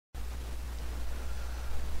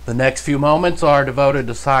The next few moments are devoted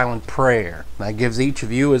to silent prayer. That gives each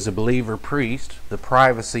of you as a believer priest the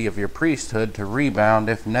privacy of your priesthood to rebound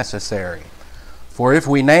if necessary. For if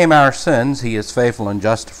we name our sins, he is faithful and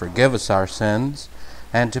just to forgive us our sins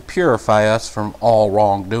and to purify us from all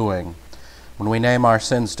wrongdoing. When we name our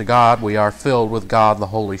sins to God, we are filled with God the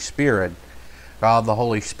Holy Spirit. God the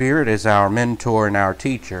Holy Spirit is our mentor and our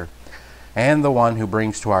teacher, and the one who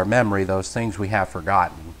brings to our memory those things we have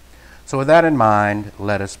forgotten. So with that in mind,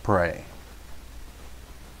 let us pray.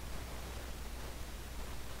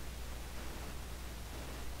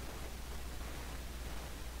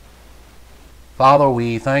 Father,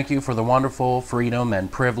 we thank you for the wonderful freedom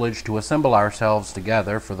and privilege to assemble ourselves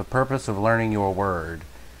together for the purpose of learning your word.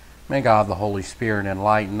 May God the Holy Spirit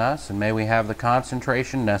enlighten us, and may we have the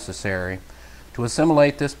concentration necessary to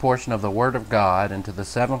assimilate this portion of the Word of God into the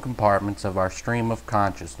 7 compartments of our stream of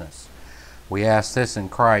consciousness. We ask this in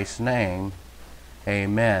Christ's name.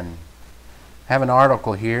 Amen. I have an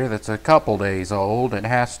article here that's a couple days old. It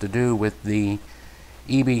has to do with the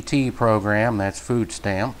EBT program, that's food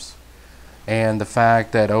stamps, and the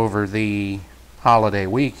fact that over the holiday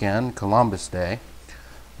weekend, Columbus Day,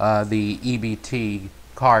 the EBT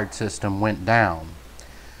card system went down.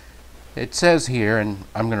 It says here, and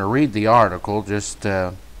I'm going to read the article just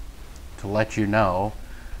to let you know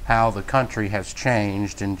how the country has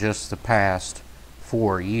changed in just the past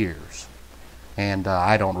 4 years. And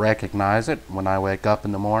I don't recognize it when I wake up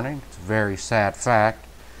in the morning. It's a very sad fact.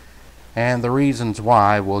 And the reasons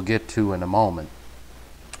why we'll get to in a moment.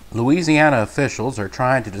 Louisiana officials are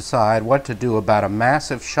trying to decide what to do about a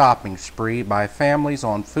massive shopping spree by families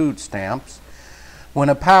on food stamps when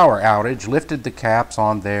a power outage lifted the caps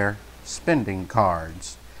on their spending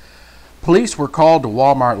cards. Police were called to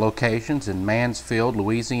Walmart locations in Mansfield,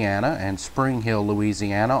 Louisiana and Spring Hill,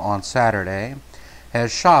 Louisiana on Saturday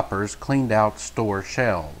as shoppers cleaned out store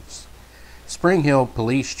shelves. Spring Hill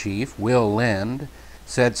Police Chief Will Lind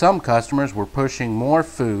said some customers were pushing more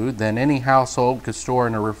food than any household could store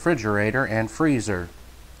in a refrigerator and freezer.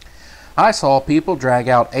 I saw people drag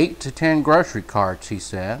out 8 to 10 grocery carts, he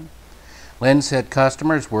said. Lind said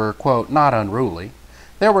customers were, quote, not unruly.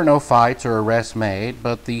 There were no fights or arrests made,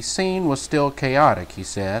 but the scene was still chaotic, he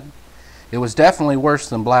said. It was definitely worse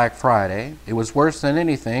than Black Friday. It was worse than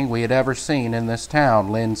anything we had ever seen in this town,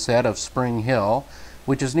 Lind said of Spring Hill,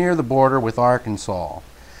 which is near the border with Arkansas.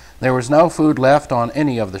 There was no food left on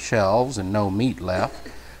any of the shelves and no meat left.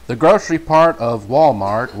 The grocery part of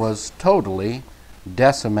Walmart was totally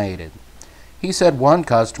decimated. He said one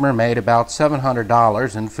customer made about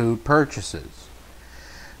 $700 in food purchases.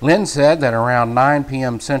 Lind said that around 9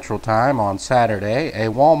 p.m. Central Time on Saturday,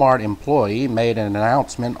 a Walmart employee made an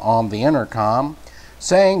announcement on the intercom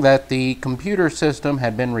saying that the computer system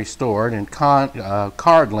had been restored and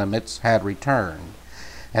card limits had returned.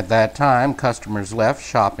 At that time, customers left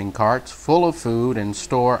shopping carts full of food in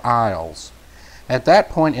store aisles. At that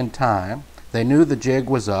point in time, they knew the jig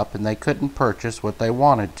was up and they couldn't purchase what they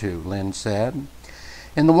wanted to, Lind said.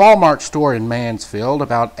 In the Walmart store in Mansfield,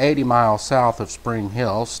 about 80 miles south of Spring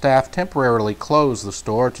Hill, staff temporarily closed the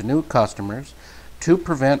store to new customers to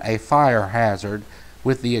prevent a fire hazard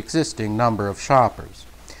with the existing number of shoppers.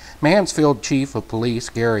 Mansfield Chief of Police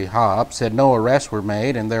Gary Hobbs said no arrests were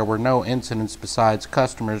made and there were no incidents besides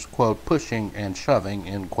customers, quote, pushing and shoving,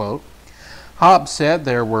 end quote. Hobbs said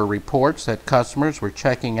there were reports that customers were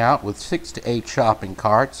checking out with 6 to 8 shopping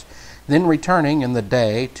carts, then returning in the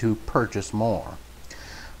day to purchase more.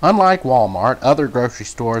 Unlike Walmart, other grocery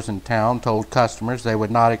stores in town told customers they would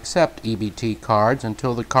not accept EBT cards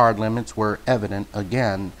until the card limits were evident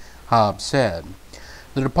again, Hobbs said.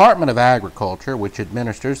 The Department of Agriculture, which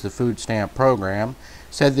administers the food stamp program,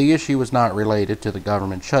 said the issue was not related to the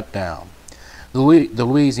government shutdown. The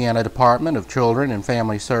Louisiana Department of Children and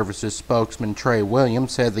Family Services spokesman Trey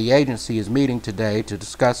Williams said the agency is meeting today to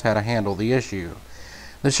discuss how to handle the issue.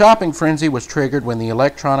 The shopping frenzy was triggered when the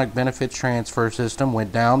electronic benefits transfer system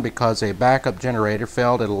went down because a backup generator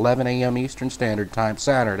failed at 11 a.m. Eastern Standard Time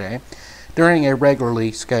Saturday during a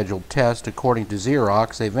regularly scheduled test, according to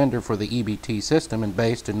Xerox, a vendor for the EBT system and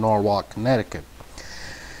based in Norwalk, Connecticut.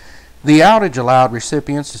 The outage allowed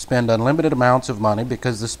recipients to spend unlimited amounts of money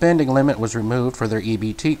because the spending limit was removed for their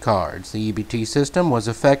EBT cards. The EBT system was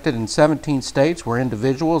affected in 17 states where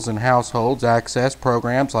individuals and households access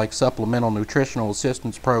programs like Supplemental Nutritional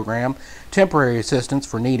Assistance Program, Temporary Assistance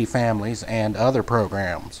for Needy Families, and other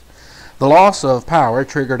programs. The loss of power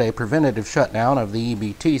triggered a preventative shutdown of the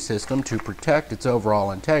EBT system to protect its overall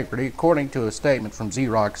integrity, according to a statement from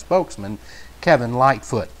Xerox spokesman Kevin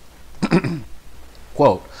Lightfoot.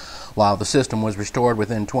 Quote, while the system was restored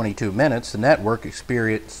within 22 minutes, the network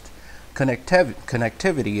experienced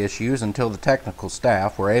connectivity issues until the technical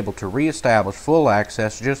staff were able to reestablish full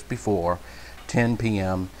access just before 10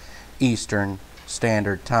 p.m. Eastern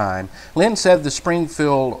Standard Time. Lynn said the Spring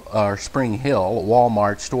Hill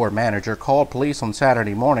Walmart store manager called police on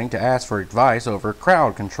Saturday morning to ask for advice over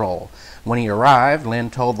crowd control. When he arrived, Lynn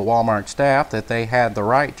told the Walmart staff that they had the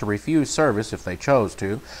right to refuse service if they chose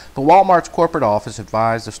to. The Walmart's corporate office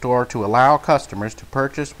advised the store to allow customers to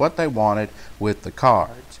purchase what they wanted with the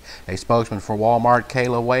cards. A spokesman for Walmart,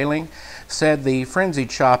 Kayla Whaling, said the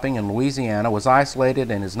frenzied shopping in Louisiana was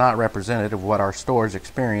isolated and is not representative of what our stores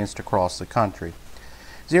experienced across the country.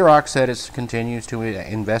 Xerox said it continues to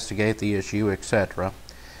investigate the issue, etc.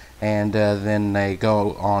 And then they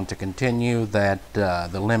go on to continue that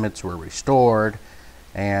the limits were restored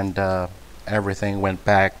and everything went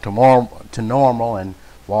back to normal, and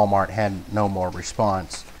Walmart had no more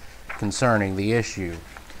response concerning the issue.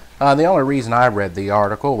 The only reason I read the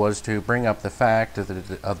article was to bring up the fact of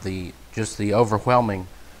the overwhelming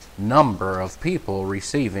number of people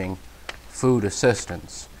receiving food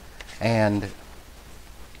assistance. And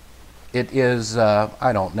it is,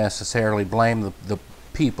 I don't necessarily blame the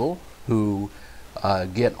people who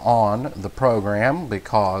get on the program,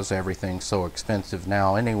 because everything's so expensive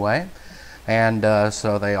now anyway. And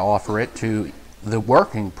so they offer it to the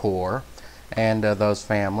working poor. And those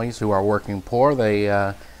families who are working poor,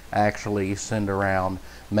 they actually send around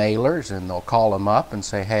mailers, and they'll call them up and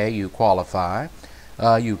say, hey, you qualify,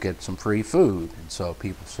 you get some free food. And so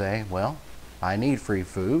people say, well, I need free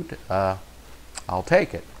food, I'll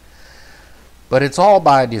take it. But it's all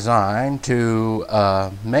by design to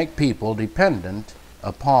make people dependent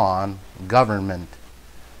upon government,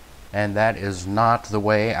 and that is not the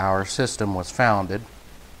way our system was founded.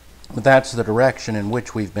 But that's the direction in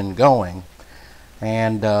which we've been going,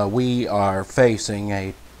 and we are facing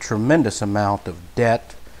a tremendous amount of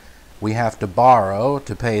debt. We have to borrow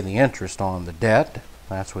to pay the interest on the debt.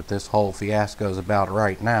 That's what this whole fiasco is about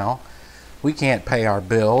right now. We can't pay our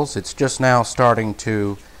bills. It's just now starting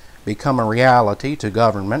to become a reality to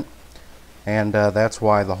government, and that's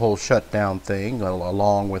why the whole shutdown thing,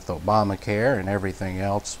 along with Obamacare and everything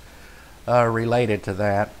else related to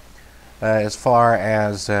that, as far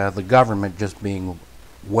as the government just being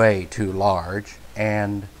way too large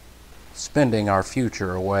and spending our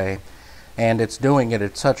future away. And it's doing it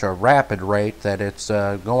at such a rapid rate that it's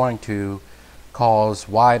going to cause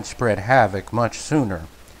widespread havoc much sooner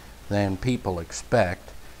than people expect.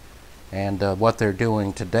 And what they're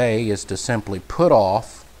doing today is to simply put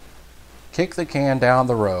off, kick the can down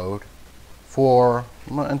the road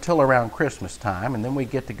until around Christmas time, and then we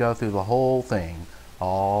get to go through the whole thing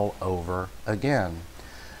all over again.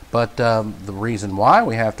 But the reason why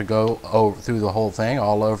we have to go through the whole thing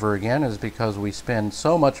all over again is because we spend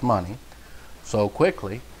so much money so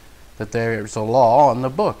quickly that there's a law on the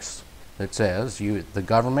books that says the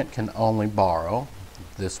government can only borrow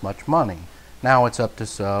this much money. Now it's up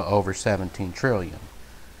to over 17 trillion.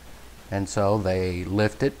 And so they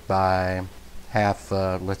lift it by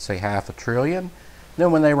let's say half a trillion.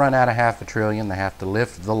 Then when they run out of half a trillion, they have to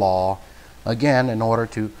lift the law again in order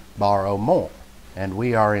to borrow more. And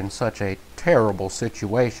we are in such a terrible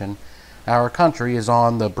situation. Our country is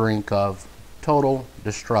on the brink of total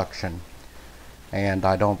destruction. And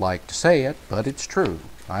I don't like to say it, but it's true.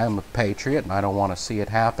 I am a patriot and I don't want to see it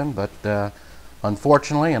happen, but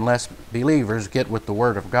unfortunately, unless believers get with the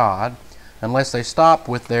Word of God, unless they stop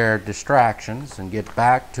with their distractions and get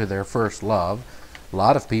back to their first love, a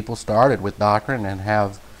lot of people started with doctrine and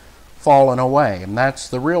have fallen away, and that's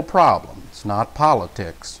the real problem. It's not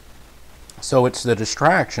politics. So it's the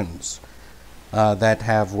distractions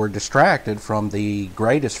that were distracted from the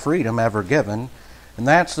greatest freedom ever given, and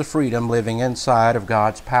that's the freedom living inside of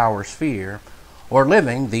God's power sphere, or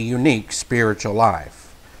living the unique spiritual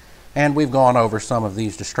life. And we've gone over some of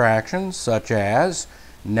these distractions, such as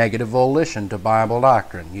negative volition to Bible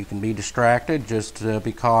doctrine. You can be distracted just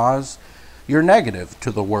because you're negative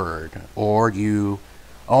to the Word, or you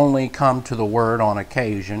only come to the Word on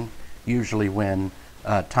occasion, usually when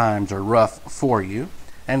times are rough for you.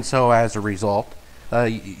 And so as a result,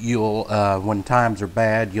 when times are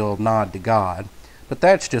bad, you'll nod to God. But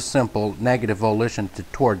that's just simple negative volition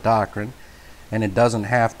toward doctrine. And it doesn't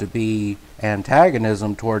have to be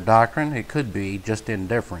antagonism toward doctrine. It could be just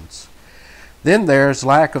indifference. Then there's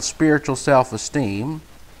lack of spiritual self-esteem,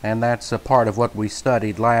 and that's a part of what we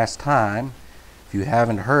studied last time. If you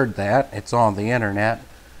haven't heard that, it's on the internet.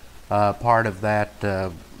 Part of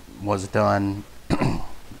that was done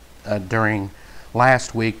during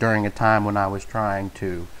last week, during a time when I was trying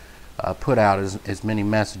to put out as many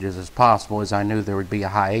messages as possible, as I knew there would be a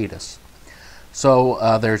hiatus.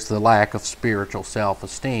 So there's the lack of spiritual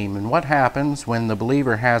self-esteem. And what happens when the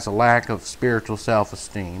believer has a lack of spiritual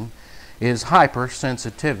self-esteem is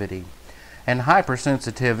hypersensitivity. And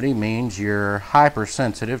hypersensitivity means you're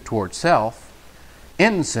hypersensitive toward self,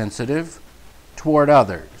 insensitive toward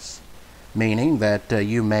others, meaning that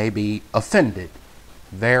you may be offended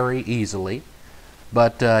very easily,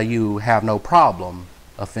 but you have no problem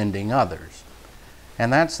offending others.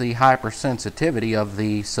 And that's the hypersensitivity of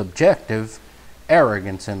the subjective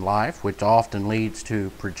arrogance in life, which often leads to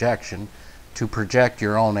projection, to project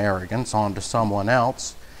your own arrogance onto someone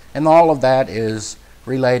else. And all of that is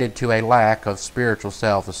related to a lack of spiritual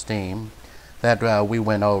self-esteem that we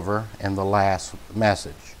went over in the last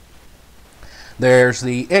message. There's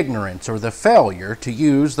the ignorance or the failure to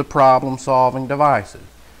use the problem-solving devices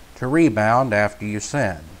to rebound after you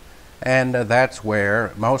sin. And that's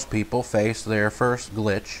where most people face their first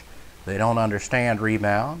glitch. They don't understand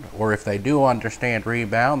rebound, or if they do understand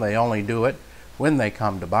rebound, they only do it when they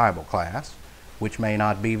come to Bible class, which may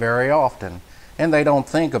not be very often. And they don't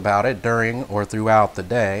think about it during or throughout the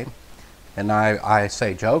day. And I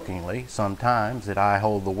say jokingly sometimes that I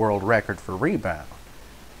hold the world record for rebound.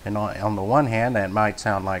 And on the one hand, that might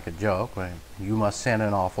sound like a joke. You must sin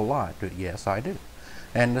an awful lot. Yes, I do.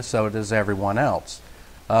 And so does everyone else.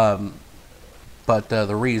 But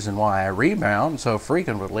the reason why I rebound so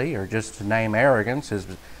frequently, or just to name arrogance, is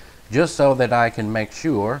just so that I can make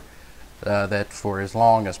sure that for as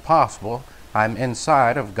long as possible, I'm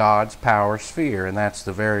inside of God's power sphere. And that's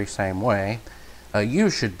the very same way you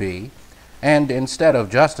should be. And instead of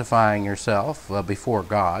justifying yourself before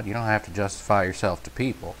God, you don't have to justify yourself to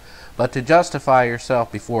people, but to justify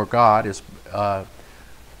yourself before God is,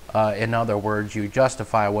 in other words, you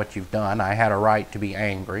justify what you've done. I had a right to be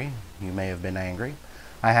angry. You may have been angry.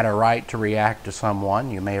 I had a right to react to someone.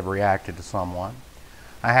 You may have reacted to someone.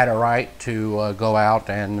 I had a right to go out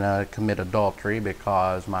and commit adultery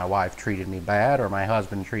because my wife treated me bad or my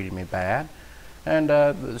husband treated me bad.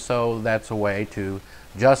 And so that's a way to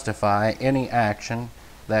justify any action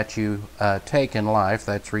that you take in life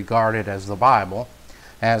that's regarded as the Bible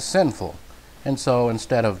as sinful. And so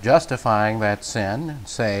instead of justifying that sin,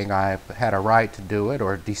 saying I had a right to do it,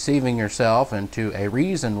 or deceiving yourself into a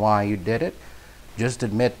reason why you did it, just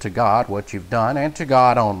admit to God what you've done, and to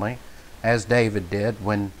God only, as David did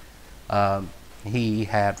when he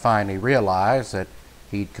had finally realized that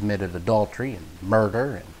he'd committed adultery and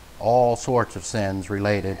murder and all sorts of sins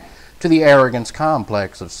related to the arrogance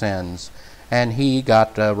complex of sins. And he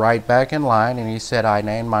got right back in line, and he said, I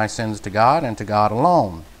named my sins to God and to God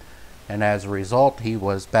alone. And as a result, he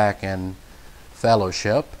was back in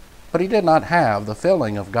fellowship, but he did not have the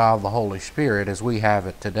filling of God the Holy Spirit as we have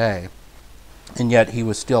it today. And yet he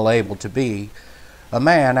was still able to be a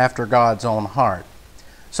man after God's own heart.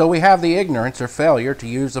 So we have the ignorance or failure to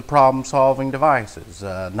use the problem-solving devices.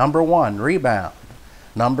 Number one, rebound.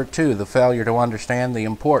 Number two, the failure to understand the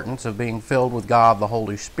importance of being filled with God the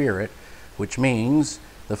Holy Spirit, which means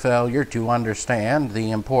the failure to understand the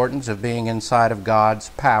importance of being inside of God's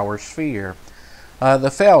power sphere. The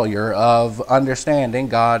failure of understanding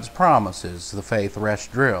God's promises, the faith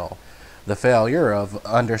rest drill. The failure of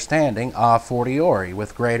understanding a fortiori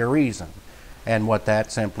with greater reason. And what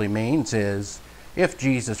that simply means is, if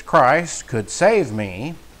Jesus Christ could save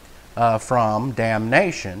me from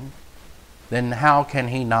damnation, then how can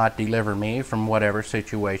he not deliver me from whatever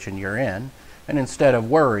situation you're in? And instead of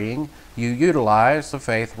worrying, you utilize the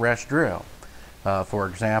faith rest drill. For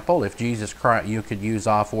example, if Jesus Christ, you could use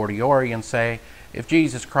a fortiori and say, if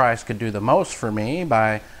Jesus Christ could do the most for me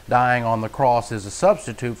by dying on the cross as a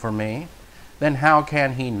substitute for me, then how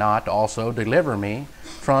can he not also deliver me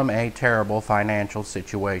from a terrible financial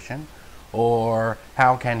situation? Or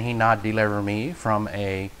how can he not deliver me from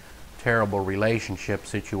a terrible relationship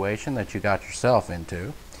situation that you got yourself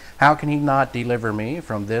into? How can he not deliver me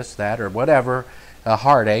from this, that, or whatever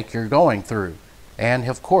heartache you're going through? And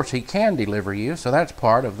of course he can deliver you, so that's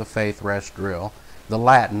part of the faith rest drill, the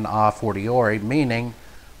Latin a fortiori, meaning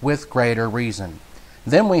with greater reason.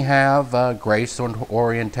 Then we have grace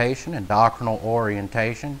orientation and doctrinal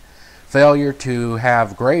orientation. Failure to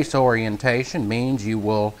have grace orientation means you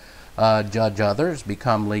will judge others,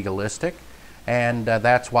 become legalistic, and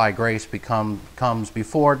that's why grace comes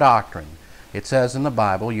before doctrine. It says in the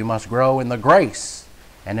Bible, you must grow in the grace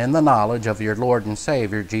and in the knowledge of your Lord and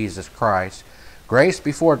Savior, Jesus Christ. Grace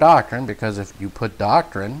before doctrine, because if you put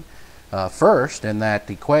doctrine first in that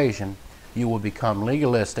equation, you will become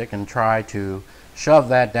legalistic and try to shove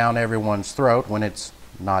that down everyone's throat when it's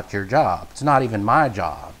not your job. It's not even my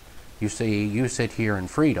job. You see, you sit here in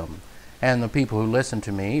freedom, and the people who listen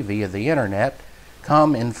to me via the internet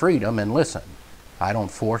come in freedom and listen. I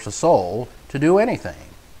don't force a soul to do anything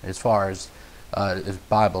as far as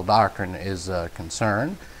Bible doctrine is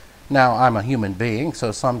concerned. Now, I'm a human being,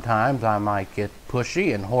 so sometimes I might get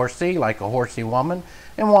pushy and horsey, like a horsey woman,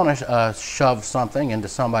 and want to shove something into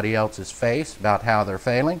somebody else's face about how they're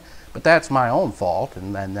failing. But that's my own fault,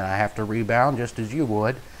 and then I have to rebound just as you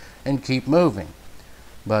would and keep moving.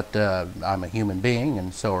 But I'm a human being,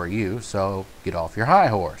 and so are you, so get off your high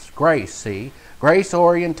horse. Grace, see? Grace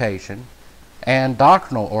orientation and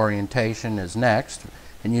doctrinal orientation is next.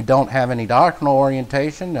 And you don't have any doctrinal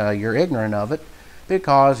orientation, you're ignorant of it,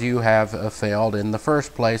 because you have failed in the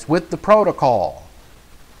first place with the protocol.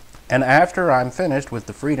 And after I'm finished with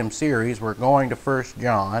the Freedom series, we're going to 1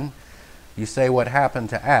 John. You say what happened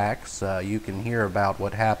to Acts. You can hear about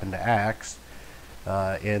what happened to Acts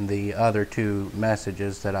in the other two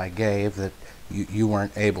messages that I gave that you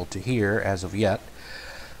weren't able to hear as of yet.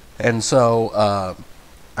 And so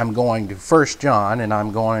I'm going to 1 John, and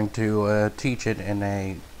I'm going to teach it in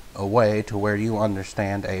a way to where you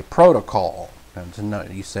understand a protocol. And to know,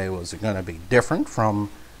 you say, well, is it going to be different from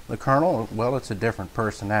the Colonel? Well, it's a different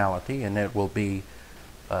personality, and it will be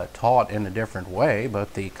taught in a different way,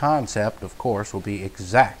 but the concept, of course, will be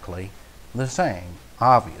exactly the same,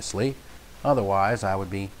 obviously. Otherwise, I would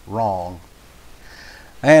be wrong.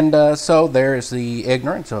 And so there is the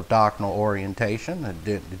ignorance of doctrinal orientation,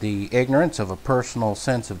 the ignorance of a personal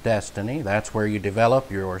sense of destiny. That's where you develop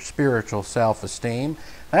your spiritual self-esteem.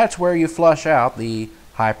 That's where you flush out the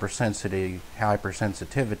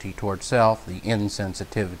hypersensitivity toward self, the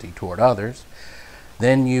insensitivity toward others.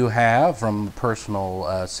 Then you have, from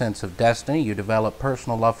personal sense of destiny, you develop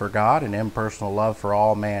personal love for God and impersonal love for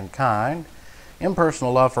all mankind.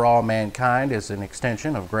 Impersonal love for all mankind is an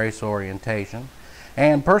extension of grace orientation.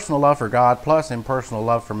 And personal love for God plus impersonal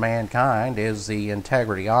love for mankind is the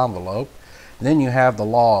integrity envelope. Then you have the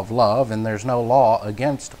law of love, and there's no law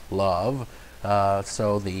against love.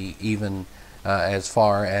 So even as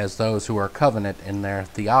far as those who are covenant in their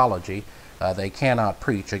theology, they cannot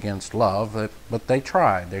preach against love, but they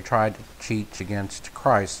tried. They tried to teach against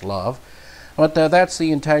Christ's love. But that's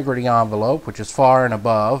the integrity envelope, which is far and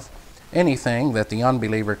above anything that the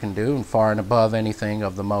unbeliever can do, and far and above anything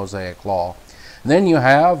of the Mosaic law. Then you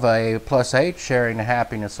have a plus H, sharing the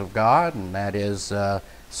happiness of God, and that is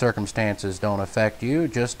circumstances don't affect you,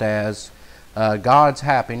 just as God's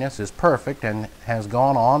happiness is perfect and has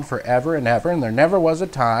gone on forever and ever, and there never was a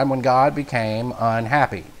time when God became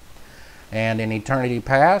unhappy. And in eternity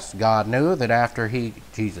past, God knew that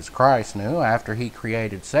Jesus Christ knew, after he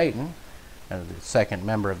created Satan, the second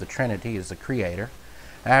member of the Trinity is the creator,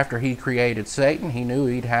 after he created Satan, he knew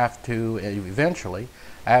he'd have to eventually,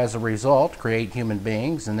 as a result, create human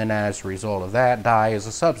beings, and then as a result of that, die as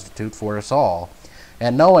a substitute for us all.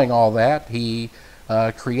 And knowing all that, he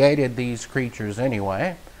created these creatures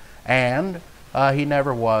anyway, and he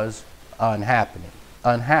never was unhappy,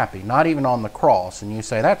 not even on the cross. And you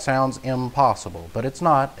say, that sounds impossible, but it's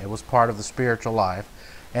not. It was part of the spiritual life.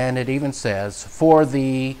 And it even says, for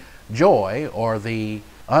the joy or the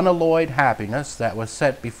unalloyed happiness that was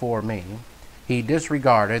set before me, he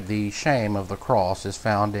disregarded the shame of the cross, as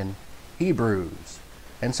found in Hebrews.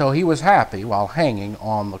 And so he was happy while hanging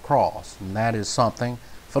on the cross. And that is something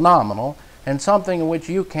phenomenal, and something in which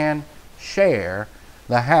you can share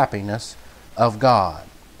the happiness of God.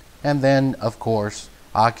 And then, of course,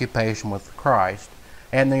 occupation with Christ.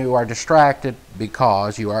 And you are distracted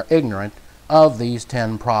because you are ignorant of these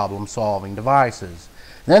 10 problem-solving devices.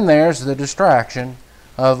 Then there's the distraction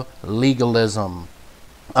of legalism.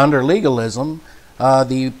 Under legalism,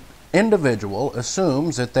 the individual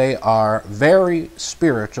assumes that they are very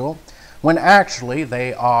spiritual when actually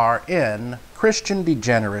they are in Christian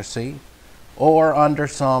degeneracy or under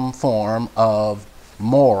some form of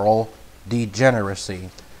moral degeneracy.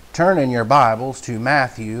 Turn in your Bibles to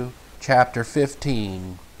Matthew chapter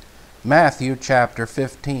 15. Matthew chapter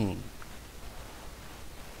 15.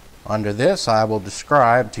 Under this I will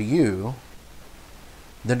describe to you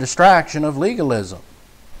the distraction of legalism.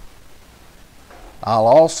 I'll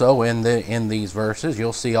also, in these verses,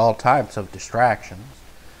 you'll see all types of distractions.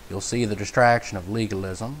 You'll see the distraction of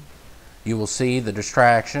legalism. You will see the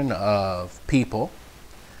distraction of people.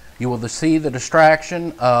 You will see the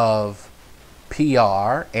distraction of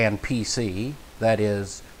PR and PC, that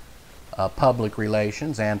is, public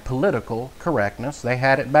relations and political correctness. They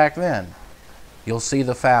had it back then. You'll see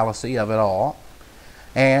the fallacy of it all.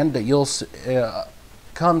 And you'll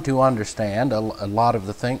come to understand a lot of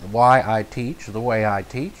the things, why I teach the way I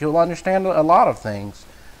teach. You'll understand a lot of things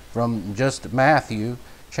from just Matthew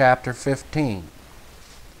chapter 15.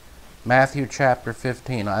 Matthew chapter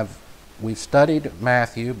 15. We've studied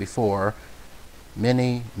Matthew before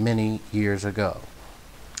many, many years ago.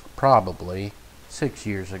 Probably 6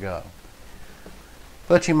 years ago.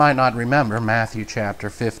 But you might not remember Matthew chapter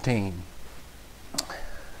 15.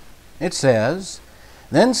 It says,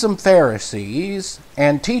 "Then some Pharisees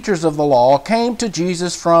and teachers of the law came to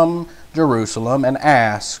Jesus from Jerusalem and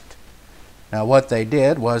asked." Now what they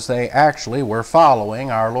did was they actually were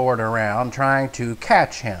following our Lord around, trying to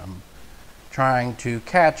catch him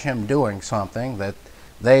doing something that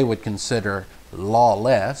they would consider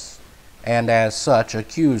lawless, and as such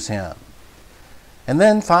accuse him. And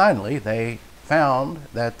then finally they found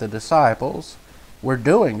that the disciples were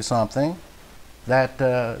doing something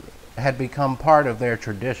that had become part of their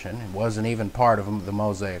tradition. It wasn't even part of the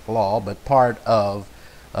Mosaic Law, but part of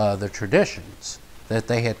the traditions that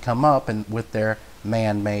they had come up with their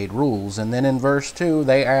man-made rules. And then in verse 2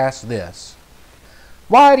 they asked this,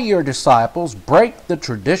 "Why do your disciples break the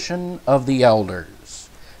tradition of the elders?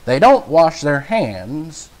 They don't wash their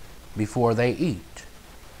hands before they eat."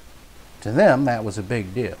 To them that was a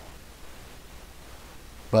big deal.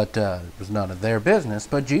 But it was none of their business.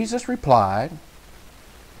 But Jesus replied,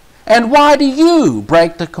 "And why do you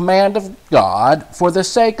break the command of God for the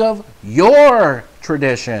sake of your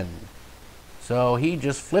tradition?" So he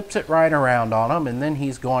just flips it right around on them, and then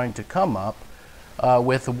he's going to come up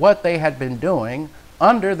with what they had been doing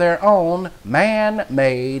under their own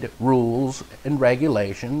man-made rules and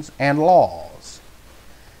regulations and laws.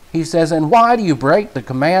 He says, "And why do you break the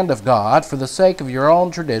command of God for the sake of your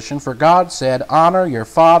own tradition? For God said, 'Honor your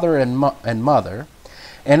father and mother,'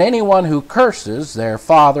 and anyone who curses their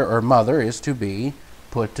father or mother is to be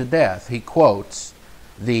put to death." He quotes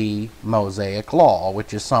the Mosaic Law,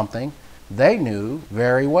 which is something they knew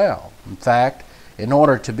very well. In fact, in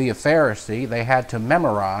order to be a Pharisee, they had to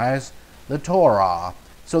memorize the Torah.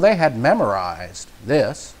 So they had memorized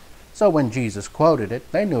this. So when Jesus quoted it,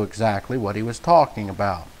 they knew exactly what he was talking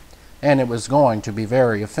about. And it was going to be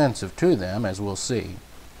very offensive to them, as we'll see.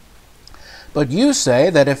 "But you say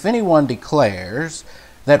that if anyone declares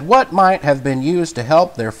that what might have been used to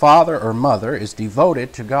help their father or mother is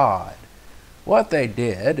devoted to God." What they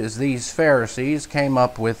did is these Pharisees came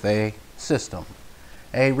up with a system,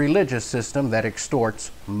 a religious system that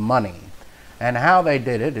extorts money. And how they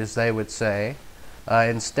did it is they would say,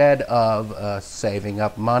 instead of saving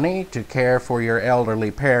up money to care for your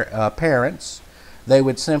elderly parents, they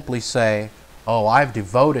would simply say, "Oh, I've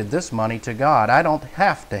devoted this money to God. I don't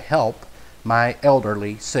have to help my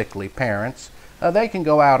elderly, sickly parents. They can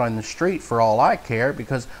go out on the street for all I care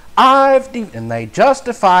because and they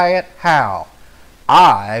justify it how?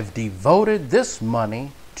 "I've devoted this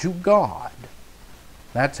money to God."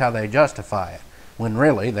 That's how they justify it, when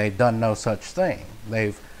really they've done no such thing.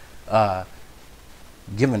 They've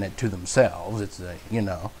given it to themselves. It's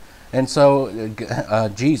And so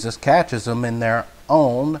Jesus catches them in their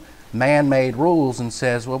own man-made rules and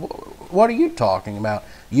says, "Well, what are you talking about?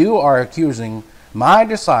 You are accusing my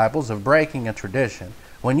disciples of breaking a tradition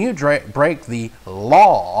when you break the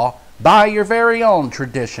law by your very own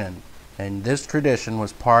tradition." And this tradition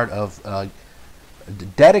was part of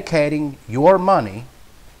dedicating your money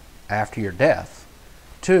after your death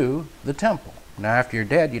to the temple. Now, after you're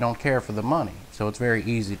dead, you don't care for the money, so it's very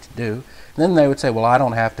easy to do. Then they would say, "Well, I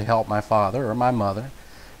don't have to help my father or my mother,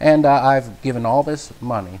 and I've given all this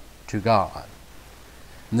money to God."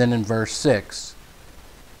 And then in verse 6,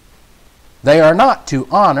 "They are not to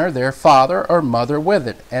honor their father or mother with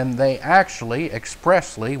it." And they actually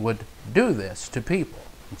expressly would do this to people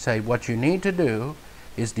and say, what you need to do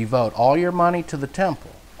is devote all your money to the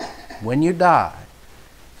temple when you die.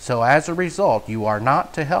 So as a result, you are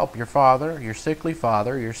not to help your father, your sickly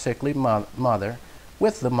mother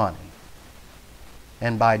with the money.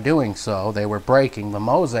 And by doing so, they were breaking the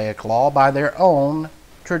Mosaic Law by their own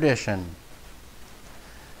tradition.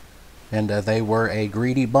 And they were a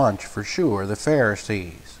greedy bunch for sure, the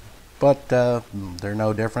Pharisees. But they're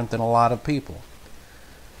no different than a lot of people.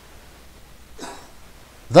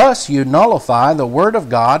 "Thus you nullify the Word of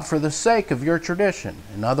God for the sake of your tradition."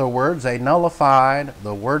 In other words, they nullified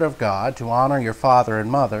the Word of God to honor your father and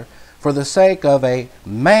mother for the sake of a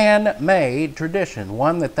man-made tradition,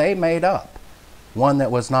 one that they made up, one that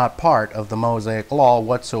was not part of the Mosaic Law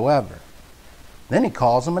whatsoever. Then he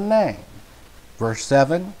calls them a name. Verse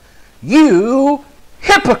 7, "You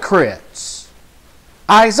hypocrites!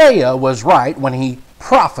 Isaiah was right when he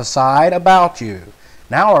prophesied about you."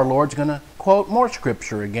 Now our Lord's going to quote more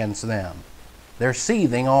scripture against them. They're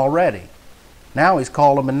seething already. Now he's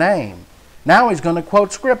called them a name. Now he's going to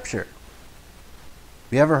quote scripture.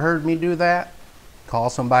 Have you ever heard me do that? Call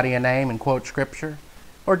somebody a name and quote scripture?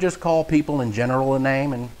 Or just call people in general a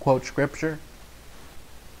name and quote scripture?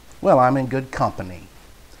 Well, I'm in good company.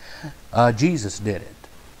 Jesus did it.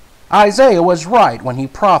 Isaiah was right when he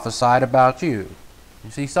prophesied about you.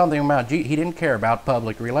 You see, something about Jesus, he didn't care about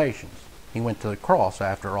public relations. He went to the cross,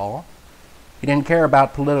 after all. He didn't care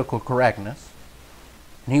about political correctness.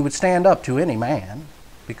 And he would stand up to any man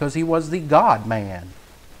because he was the God-man.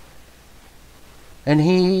 And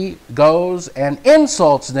he goes and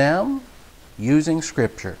insults them using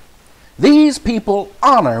Scripture. These people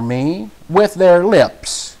honor me with their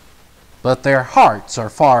lips, but their hearts are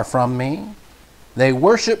far from me. They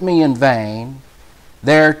worship me in vain.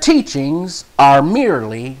 Their teachings are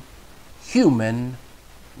merely human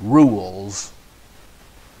rules.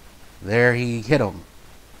 There he hit them.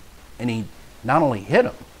 And he not only hit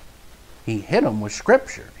them, he hit them with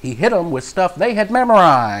Scripture. He hit them with stuff they had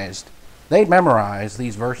memorized. They'd memorized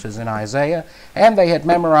these verses in Isaiah, and they had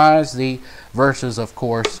memorized the verses, of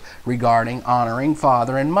course, regarding honoring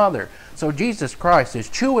father and mother. So Jesus Christ is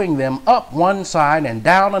chewing them up one side and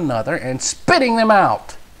down another and spitting them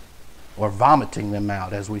out, or vomiting them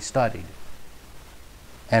out, as we studied.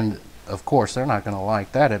 And, of course, they're not going to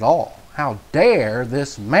like that at all. How dare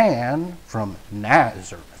this man from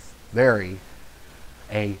Nazareth,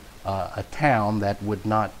 a town that would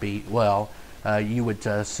not be, well, you would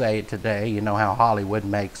say today, you know how Hollywood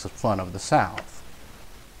makes fun of the South,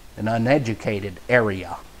 an uneducated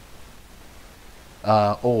area,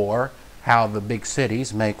 or how the big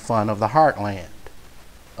cities make fun of the heartland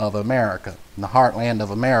of America. And the heartland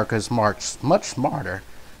of America is much smarter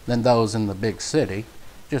than those in the big city.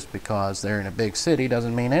 Just because they're in a big city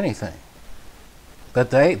doesn't mean anything.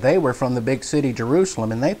 But they were from the big city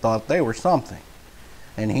Jerusalem, and they thought they were something.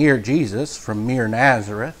 And here Jesus from mere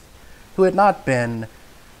Nazareth, who had not been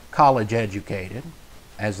college educated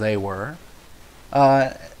as they were,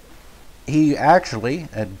 he actually,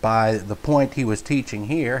 by the point he was teaching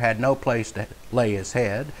here, had no place to lay his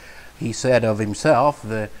head. He said of himself,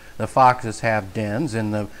 the foxes have dens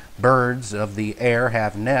and the birds of the air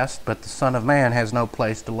have nests, but the Son of Man has no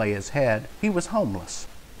place to lay his head. He was homeless.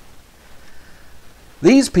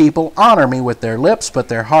 These people honor me with their lips, but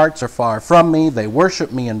their hearts are far from me. They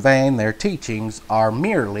worship me in vain. Their teachings are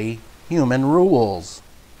merely human rules.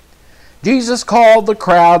 Jesus called the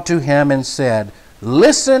crowd to him and said,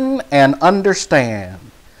 "Listen and understand.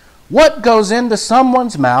 What goes into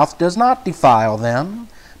someone's mouth does not defile them,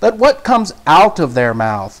 but what comes out of their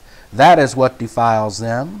mouth, that is what defiles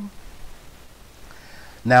them."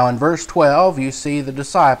 Now in verse 12, you see the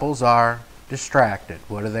disciples are distracted.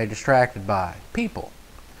 What are they distracted by? People.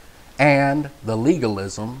 And the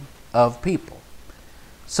legalism of people.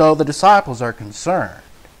 So the disciples are concerned.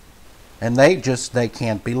 And they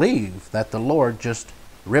can't believe that the Lord just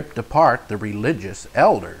ripped apart the religious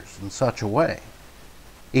elders in such a way.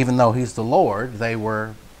 Even though he's the Lord, they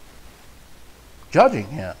were judging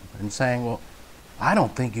him and saying, well, I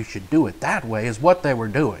don't think you should do it that way, is what they were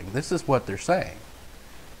doing. This is what they're saying.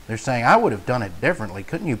 They're saying, I would have done it differently.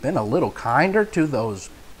 Couldn't you have been a little kinder to those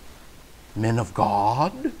men of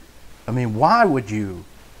God? I mean, why would you?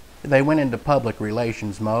 They went into public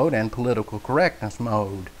relations mode and political correctness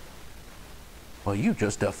mode. Well, you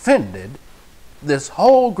just offended this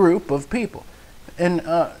whole group of people. And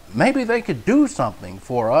maybe they could do something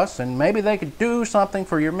for us, and maybe they could do something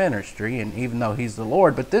for your ministry, and even though he's the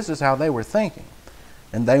Lord, but this is how they were thinking.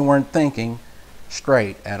 And they weren't thinking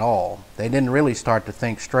straight at all. They didn't really start to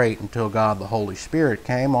think straight until God the Holy Spirit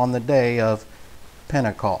came on the day of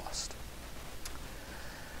Pentecost.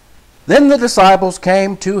 Then the disciples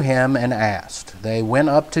came to him and asked. They went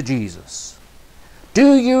up to Jesus.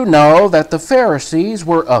 Do you know that the Pharisees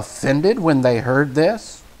were offended when they heard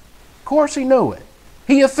this? Of course he knew it.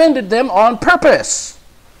 He offended them on purpose.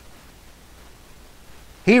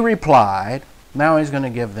 He replied, now he's going to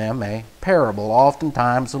give them a parable.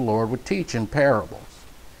 Oftentimes the Lord would teach in parables.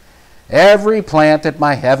 Every plant that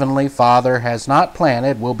my heavenly Father has not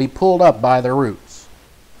planted will be pulled up by the roots.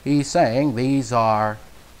 He's saying these are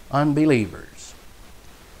unbelievers.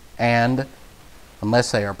 And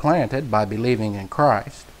unless they are planted by believing in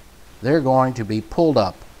Christ, they're going to be pulled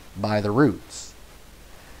up by the roots.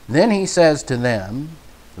 Then he says to them,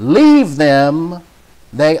 leave them,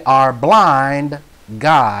 they are blind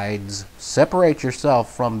guides. Separate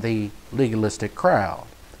yourself from the legalistic crowd.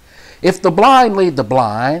 If the blind lead the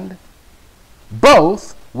blind,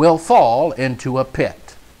 both will fall into a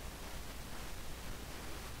pit.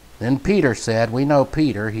 Then Peter said, we know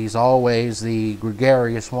Peter, he's always the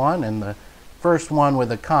gregarious one and the first one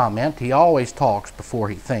with a comment. He always talks before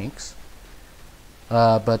he thinks.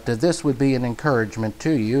 But this would be an encouragement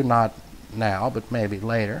to you, not now, but maybe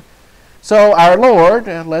later. So our Lord,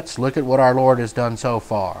 let's look at what our Lord has done so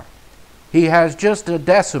far. He has just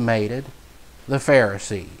decimated the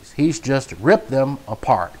Pharisees. He's just ripped them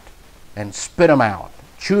apart and spit them out,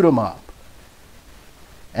 chewed them up.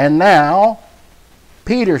 And now,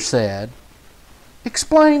 Peter said,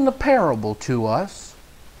 explain the parable to us.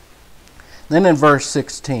 Then in verse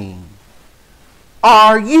 16,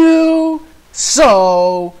 are you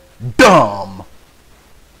so dumb?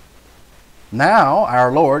 Now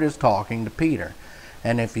our Lord is talking to Peter.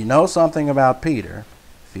 And if you know something about Peter,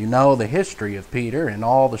 if you know the history of Peter and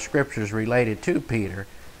all the scriptures related to Peter,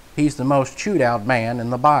 he's the most chewed out man in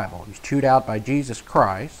the Bible. He's chewed out by Jesus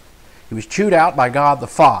Christ. He was chewed out by God the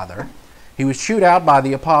Father. He was chewed out by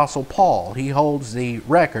the Apostle Paul. He holds the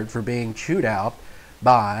record for being chewed out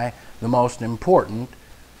by the most important,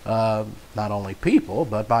 not only people,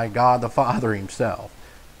 but by God the Father himself.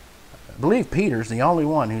 I believe Peter's the only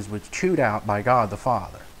one who was chewed out by God the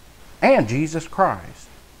Father, and Jesus Christ,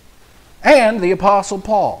 and the Apostle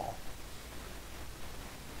Paul.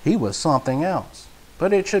 He was something else.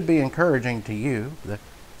 But it should be encouraging to you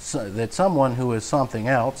that someone who is something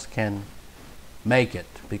else can make it,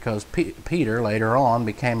 because Peter later on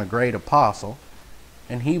became a great apostle,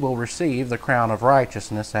 and he will receive the crown of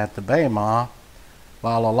righteousness at the Bema.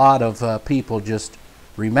 While a lot of people just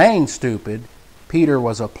remain stupid, Peter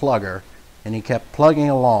was a plugger, and he kept plugging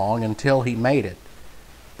along until he made it.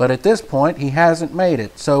 But at this point, he hasn't made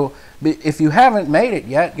it. So if you haven't made it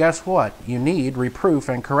yet, guess what? You need reproof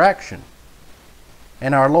and correction.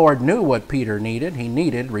 And our Lord knew what Peter needed. He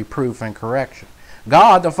needed reproof and correction.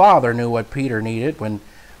 God the Father knew what Peter needed when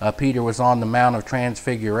Peter was on the Mount of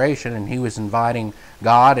Transfiguration, and he was inviting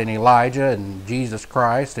God and Elijah and Jesus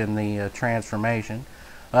Christ in the transformation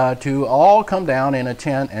to all come down in a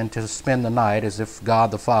tent and to spend the night, as if God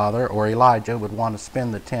the Father or Elijah would want to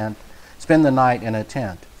spend the night in a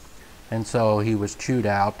tent. And so he was chewed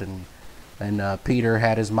out, and Peter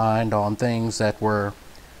had his mind on things that were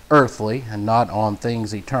earthly and not on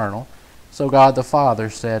things eternal. So God the Father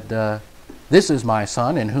said, this is my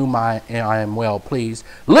Son in whom I am well pleased.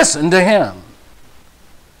 Listen to him.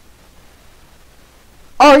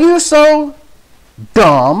 Are you so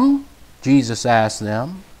dumb? Jesus asked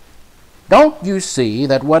them. Don't you see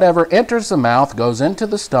that whatever enters the mouth goes into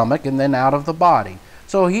the stomach and then out of the body?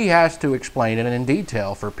 So he has to explain it in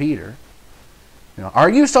detail for Peter. Are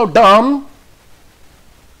you so dumb?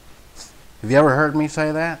 Have you ever heard me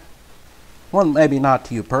say that? Well, maybe not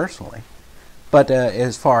to you personally, but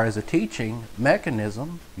as far as a teaching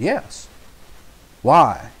mechanism, yes.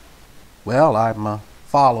 Why? Well, I'm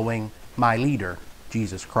following my leader,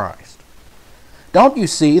 Jesus Christ. Don't you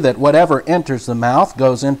see that whatever enters the mouth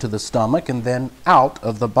goes into the stomach and then out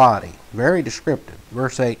of the body? Very descriptive.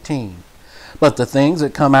 Verse 18. But the things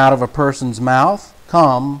that come out of a person's mouth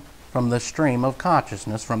come from the stream of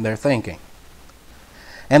consciousness, from their thinking.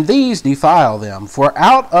 And these defile them, for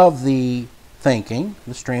out of the thinking,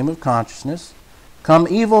 the stream of consciousness, come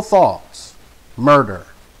evil thoughts, murder,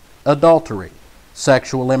 adultery,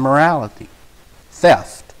 sexual immorality,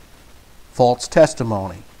 theft, false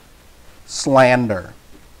testimony, slander.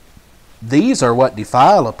 These are what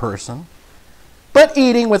defile a person, but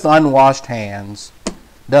eating with unwashed hands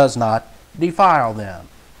does not defile them.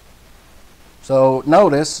 So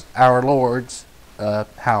notice our Lord's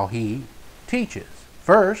how he teaches.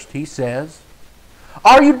 First, he says,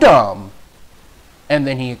 are you dumb? And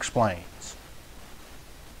then he explains.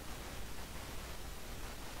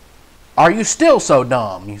 Are you still so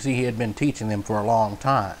dumb? You see, he had been teaching them for a long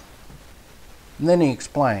time. And then he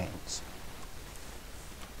explains.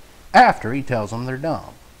 After he tells them they're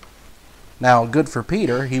dumb. Now, good for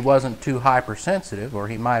Peter, he wasn't too hypersensitive, or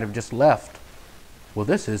he might have just left. Well,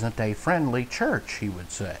 this isn't a friendly church, he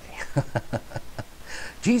would say.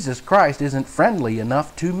 Jesus Christ isn't friendly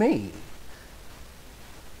enough to me.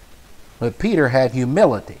 But Peter had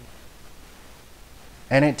humility.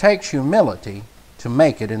 And it takes humility to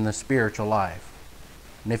make it in the spiritual life.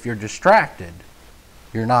 And if you're distracted,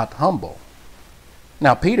 you're not humble.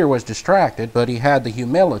 Now, Peter was distracted, but he had the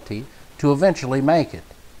humility to eventually make it.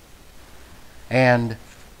 And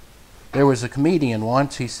there was a comedian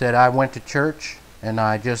once, he said, I went to church and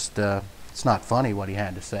I just, it's not funny what he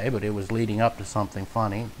had to say, but it was leading up to something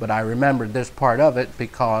funny. But I remembered this part of it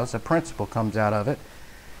because a principle comes out of it.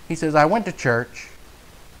 He says, I went to church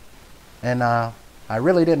and I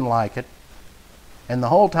really didn't like it. And the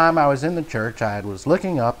whole time I was in the church, I was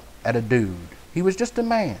looking up at a dude. He was just a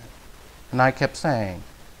man. And I kept saying,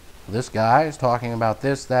 this guy is talking about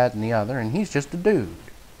this, that, and the other, and he's just a dude.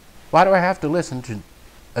 Why do I have to listen to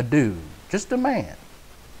a dude? Just a man.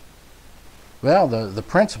 Well, the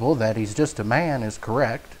principle that he's just a man is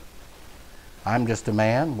correct. I'm just a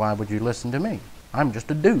man. Why would you listen to me? I'm just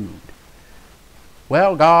a dude.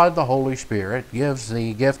 Well, God, the Holy Spirit, gives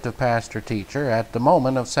the gift of pastor-teacher at the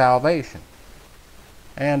moment of salvation.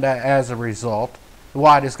 And as a result,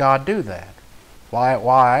 why does God do that?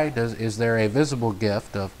 Is there a visible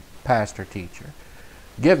gift of pastor-teacher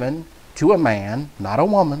given to a man, not a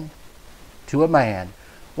woman, to a man?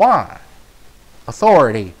 Why?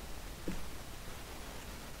 Authority.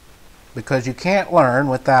 Because you can't learn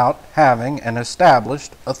without having an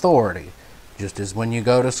established authority. Just as when you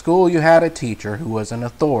go to school, you had a teacher who was an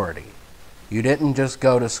authority. You didn't just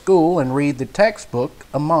go to school and read the textbook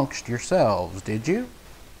amongst yourselves, did you?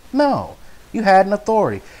 No. You had an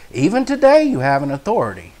authority. Even today, you have an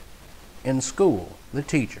authority in school, the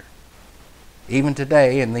teacher. Even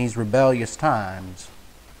today, in these rebellious times,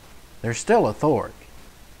 there's still authority.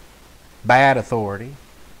 Bad authority,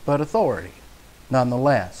 but authority,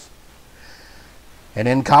 nonetheless. And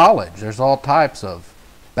in college, there's all types of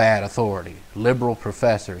bad authority. Liberal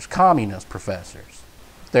professors, communist professors.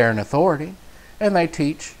 They're an authority, and they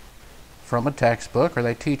teach from a textbook, or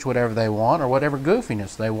they teach whatever they want, or whatever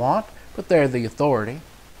goofiness they want, but they're the authority.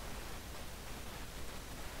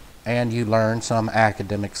 And you learn some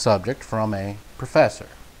academic subject from a professor.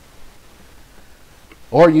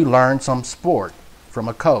 Or you learn some sport from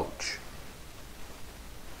a coach.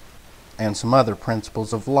 And some other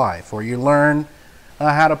principles of life. Or you learn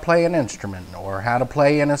how to play an instrument, or how to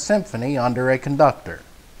play in a symphony under a conductor.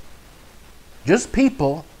 Just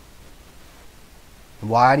people.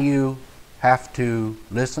 Why do you have to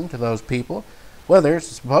listen to those people? Well, they're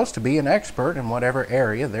supposed to be an expert in whatever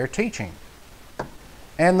area they're teaching.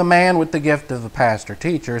 And the man with the gift of the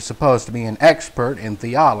pastor-teacher is supposed to be an expert in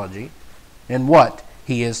theology in what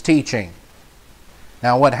he is teaching.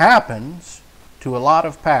 Now, what happens to a lot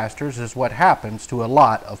of pastors is what happens to a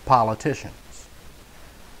lot of politicians.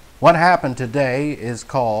 What happened today is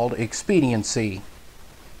called expediency.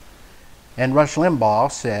 And Rush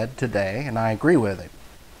Limbaugh said today, and I agree with him,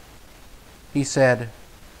 he said,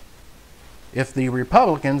 if the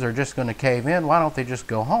Republicans are just going to cave in, why don't they just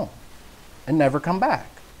go home and never come back?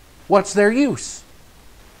 What's their use?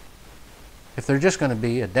 If they're just going to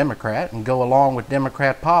be a Democrat and go along with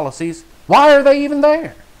Democrat policies, why are they even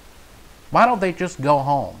there? Why don't they just go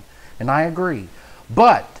home? And I agree.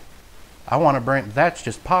 But I want to bring, that's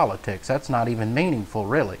just politics. That's not even meaningful,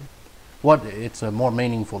 really. It's more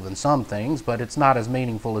meaningful than some things, but it's not as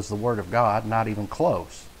meaningful as the Word of God, not even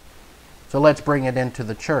close. So let's bring it into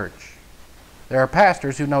the church. There are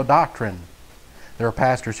pastors who know doctrine. There are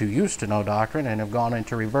pastors who used to know doctrine and have gone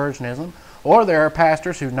into reversionism, or there are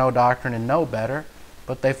pastors who know doctrine and know better,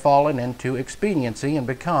 but they've fallen into expediency and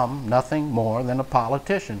become nothing more than a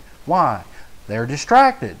politician. Why? They're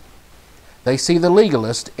distracted. They see the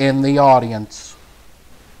legalist in the audience.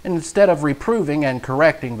 And instead of reproving and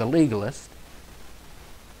correcting the legalist,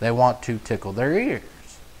 they want to tickle their ears.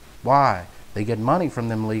 Why? They get money from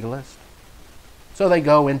them legalists. So they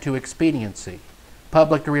go into expediency,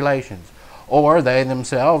 public relations, or they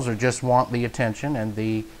themselves or just want the attention and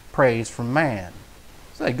the praise from man.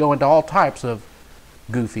 So they go into all types of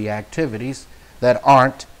goofy activities that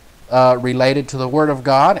aren't related to the Word of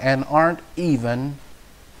God and aren't even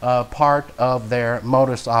part of their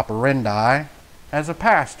modus operandi as a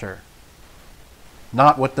pastor.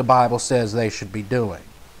 Not what the Bible says they should be doing.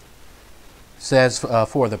 It says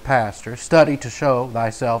for the pastor, study to show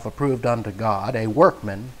thyself approved unto God, a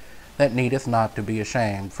workman that needeth not to be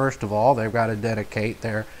ashamed. First of all, they've got to dedicate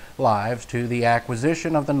their lives to the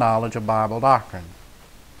acquisition of the knowledge of Bible doctrine.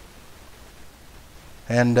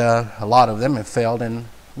 And a lot of them have failed in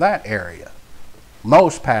that area.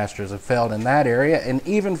 Most pastors have failed in that area, and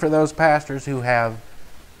even for those pastors who have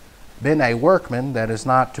been a workman that is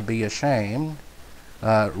not to be ashamed,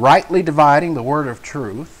 rightly dividing the word of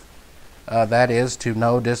truth, that is to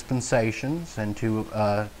know dispensations and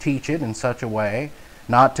to teach it in such a way,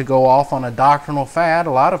 not to go off on a doctrinal fad.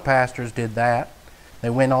 A lot of pastors did that.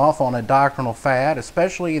 They went off on a doctrinal fad,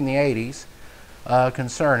 especially in the 80s,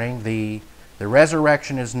 concerning the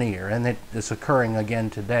resurrection is near, and it is occurring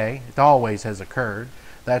again today. It always has occurred.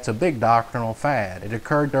 That's a big doctrinal fad. It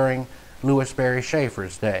occurred during Louis Berry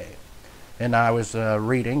Schaeffer's day. And I was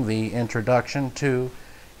reading the introduction to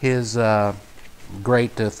his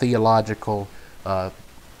great theological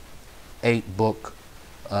 8-book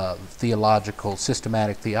theological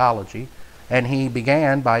systematic theology, and he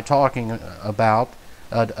began by talking about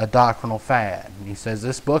a doctrinal fad. And he says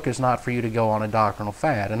this book is not for you to go on a doctrinal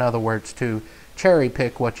fad. In other words, to cherry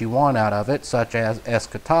pick what you want out of it, such as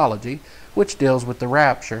eschatology, which deals with the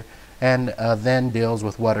rapture, and then deals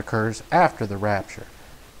with what occurs after the rapture.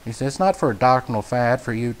 He says it's not for a doctrinal fad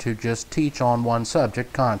for you to just teach on one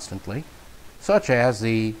subject constantly, such as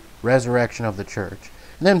the resurrection of the church.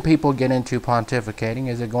 Then people get into pontificating.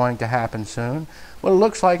 Is it going to happen soon? Well, it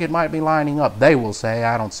looks like it might be lining up. They will say.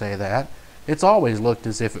 I don't say that. It's always looked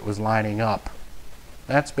as if it was lining up.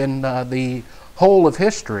 That's been the whole of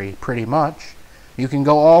history, pretty much. You can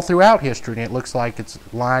go all throughout history, and it looks like it's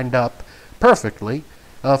lined up perfectly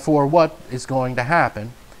for what is going to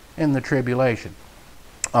happen in the tribulation.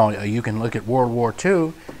 Oh, you can look at World War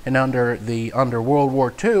II, and under World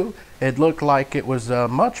War II, it looked like it was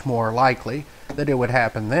much more likely that it would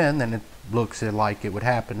happen then than it looks like it would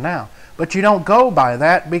happen now. But you don't go by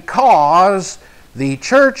that, because the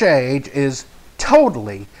church age is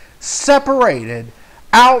totally separated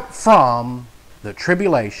out from the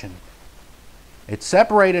tribulation. It's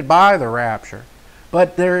separated by the rapture,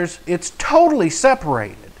 but it's totally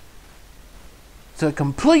separated. It's a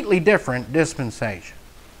completely different dispensation.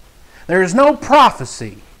 There is no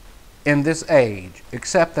prophecy in this age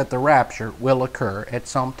except that the rapture will occur at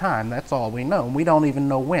some time. That's all we know. We don't even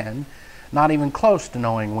know when, not even close to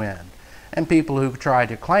knowing when. And people who try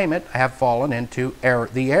to claim it have fallen into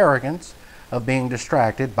the arrogance of being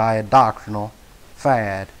distracted by a doctrinal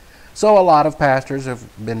fad. So a lot of pastors have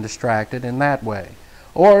been distracted in that way.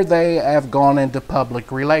 Or they have gone into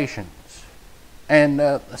public relations.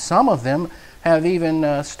 And some of them have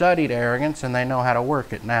even studied arrogance, and they know how to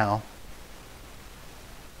work it now.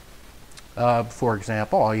 For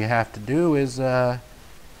example, all you have to do is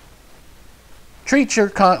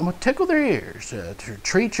tickle their ears.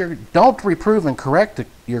 Don't reprove and correct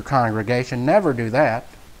your congregation. Never do that.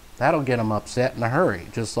 That'll get them upset in a hurry,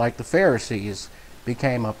 just like the Pharisees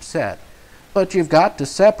became upset. But you've got to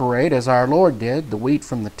separate, as our Lord did, the wheat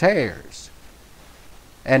from the tares.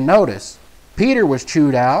 And notice, Peter was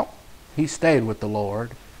chewed out. He stayed with the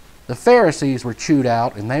Lord. The Pharisees were chewed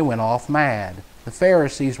out, and they went off mad. The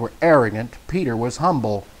Pharisees were arrogant. Peter was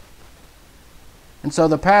humble. And so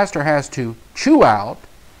the pastor has to chew out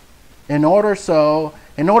in order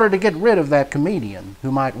to get rid of that comedian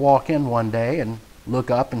who might walk in one day and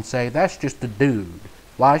look up and say, "That's just a dude.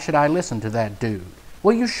 Why should I listen to that dude?"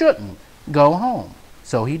 Well, you shouldn't. Go home.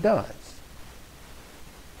 So he does.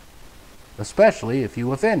 Especially if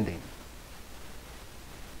you offend him.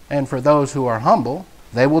 And for those who are humble,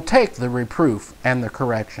 they will take the reproof and the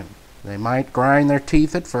correction. They might grind their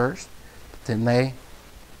teeth at first, but then they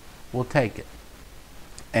will take it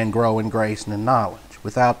and grow in grace and in knowledge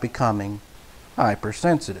without becoming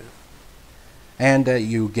hypersensitive. And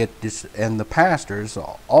and the pastors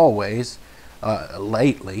always,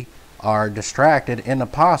 lately, are distracted in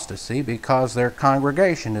apostasy because their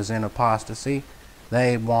congregation is in apostasy.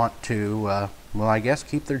 They want to,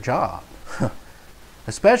 keep their job.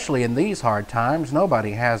 Especially in these hard times,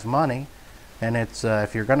 nobody has money. And it's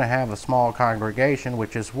if you're going to have a small congregation,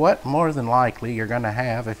 which is what more than likely you're going to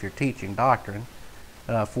have if you're teaching doctrine,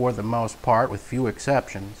 for the most part, with few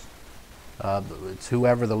exceptions. It's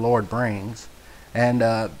whoever the Lord brings. And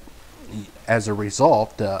as a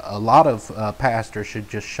result, a lot of pastors should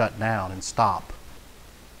just shut down and stop.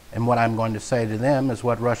 And what I'm going to say to them is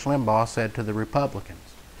what Rush Limbaugh said to the Republicans.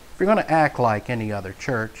 If you're going to act like any other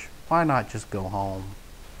church, why not just go home?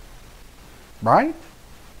 Right?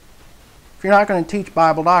 If you're not going to teach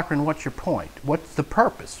Bible doctrine, what's your point? What's the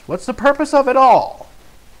purpose? What's the purpose of it all?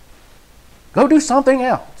 Go do something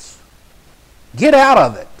else. Get out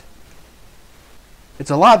of it. It's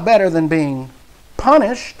a lot better than being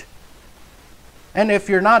punished. And if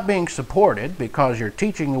you're not being supported because you're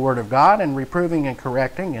teaching the Word of God and reproving and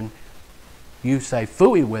correcting, and you say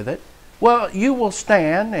phooey with it, well, you will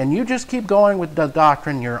stand and you just keep going with the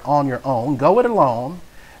doctrine you're on your own. Go it alone.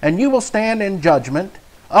 And you will stand in judgment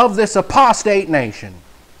of this apostate nation.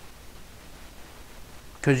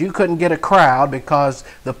 Because you couldn't get a crowd because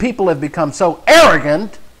the people have become so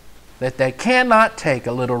arrogant that they cannot take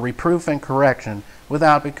a little reproof and correction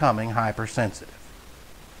without becoming hypersensitive.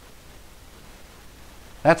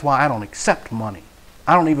 That's why I don't accept money.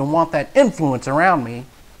 I don't even want that influence around me.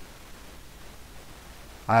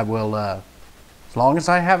 I will, as long as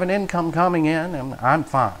I have an income coming in, I'm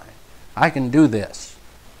fine. I can do this.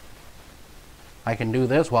 I can do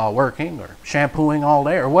this while working or shampooing all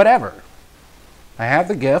day or whatever. I have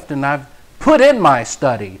the gift, and I've put in my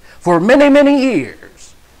study for many, many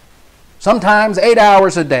years. Sometimes 8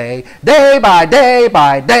 hours a day, day by day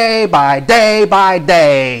by day by day by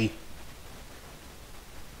day.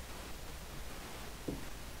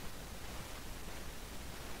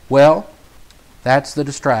 Well, that's the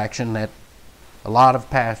distraction that a lot of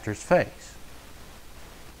pastors face.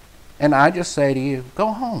 And I just say to you, go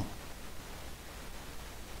home.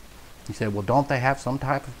 You say, well, don't they have some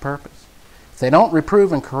type of purpose? If they don't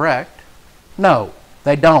reprove and correct, no,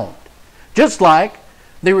 they don't. Just like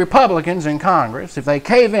the Republicans in Congress, if they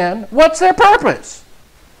cave in, what's their purpose?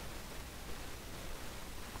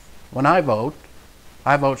 When I vote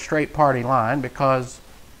straight party line because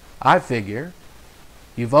I figure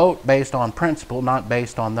you vote based on principle, not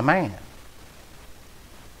based on the man.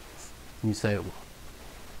 You say, well,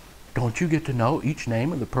 don't you get to know each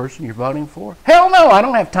name of the person you're voting for? Hell no, I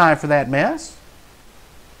don't have time for that mess.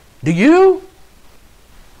 Do you?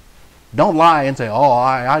 Don't lie and say, oh,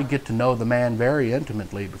 I get to know the man very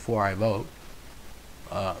intimately before I vote.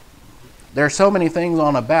 There are so many things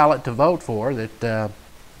on a ballot to vote for that,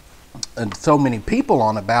 and so many people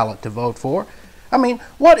on a ballot to vote for. I mean,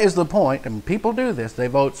 what is the point? I mean, people do this. They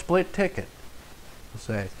vote split ticket.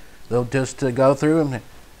 They'll just go through and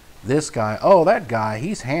this guy, oh, that guy,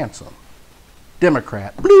 he's handsome.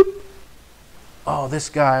 Democrat, bloop. Oh, this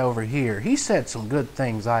guy over here, he said some good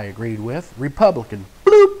things I agreed with. Republican,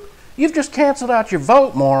 bloop. You've just canceled out your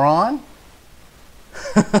vote, moron.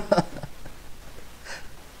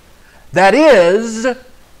 That is,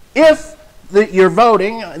 if you're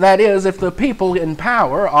voting, that is, if the people in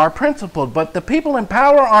power are principled. But the people in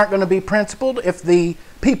power aren't going to be principled if the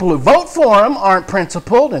people who vote for them aren't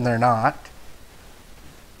principled, and they're not.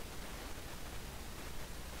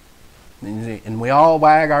 And we all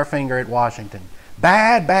wag our finger at Washington.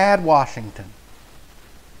 Bad, bad Washington.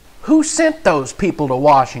 Who sent those people to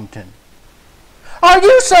Washington? Are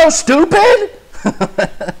you so stupid?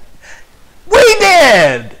 We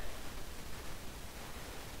did!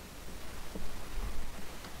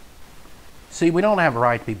 See, we don't have a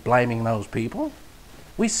right to be blaming those people.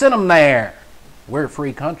 We sent them there. We're a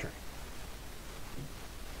free country.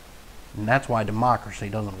 And that's why democracy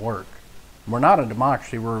doesn't work. We're not a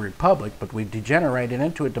democracy, we're a republic, but we degenerated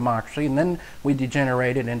into a democracy, and then we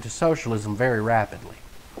degenerated into socialism very rapidly.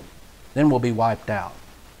 Then we'll be wiped out.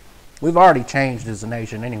 We've already changed as a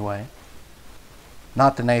nation anyway.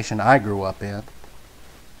 Not the nation I grew up in.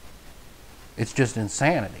 It's just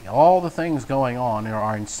insanity. All the things going on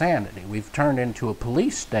are insanity. We've turned into a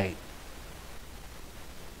police state.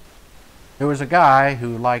 There was a guy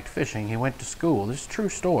who liked fishing. He went to school. This is a true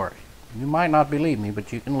story. You might not believe me,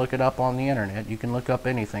 but you can look it up on the internet. You can look up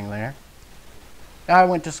anything there. Guy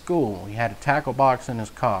went to school. He had a tackle box in his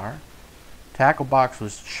car. Tackle box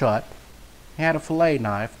was shut. He had a fillet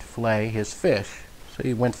knife to fillet his fish. So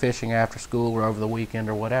he went fishing after school or over the weekend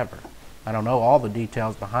or whatever. I don't know all the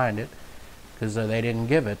details behind it because they didn't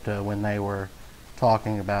give it when they were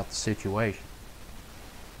talking about the situation.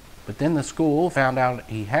 But then the school found out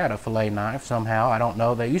he had a fillet knife somehow. I don't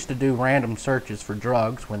know. They used to do random searches for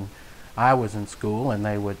drugs when I was in school, and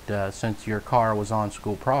they would, since your car was on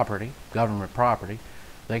school property, government property,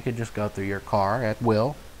 they could just go through your car at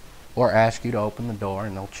will or ask you to open the door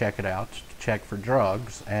and they'll check it out to check for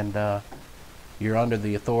drugs. And you're under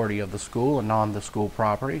the authority of the school and on the school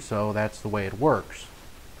property, so that's the way it works.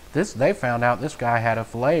 They found out this guy had a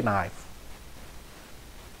fillet knife.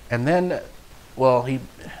 And then, well,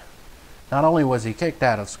 not only was he kicked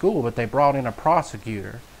out of school, but they brought in a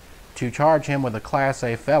prosecutor to charge him with a Class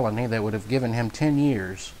A felony that would have given him 10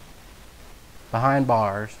 years behind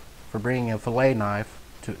bars for bringing a fillet knife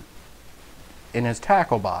in his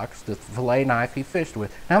tackle box, the fillet knife he fished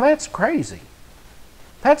with. Now that's crazy.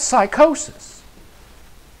 That's psychosis.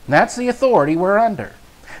 And that's the authority we're under.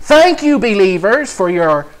 Thank you, believers, for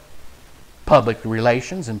your public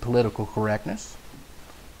relations and political correctness.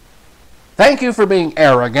 Thank you for being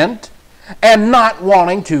arrogant and not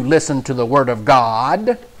wanting to listen to the Word of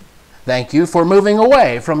God. Thank you for moving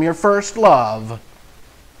away from your first love.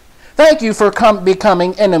 Thank you for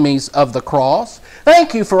becoming enemies of the cross.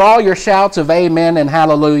 Thank you for all your shouts of amen and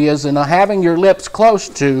hallelujahs and having your lips close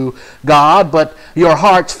to God, but your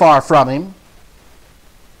heart's far from Him.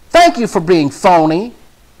 Thank you for being phony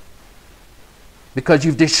because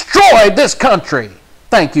you've destroyed this country.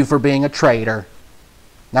 Thank you for being a traitor.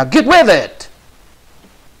 Now get with it.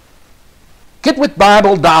 Get with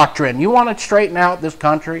Bible doctrine. You want to straighten out this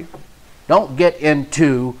country? Don't get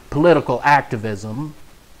into political activism.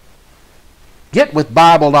 Get with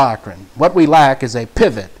Bible doctrine. What we lack is a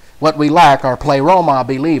pivot. What we lack are pleroma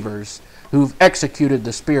believers who've executed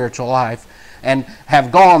the spiritual life and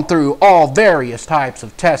have gone through all various types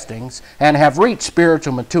of testings and have reached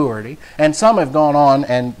spiritual maturity. And some have gone on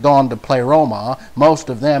and gone to pleroma. Most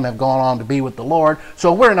of them have gone on to be with the Lord.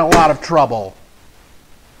 So we're in a lot of trouble.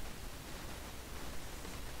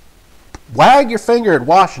 Wag your finger at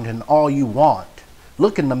Washington all you want.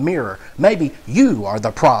 Look in the mirror. Maybe you are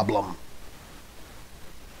the problem.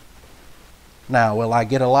 Now, will I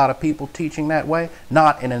get a lot of people teaching that way?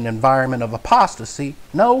 Not in an environment of apostasy.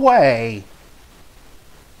 No way.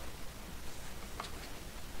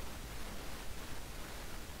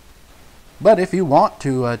 But if you want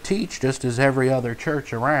to teach just as every other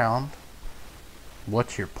church around,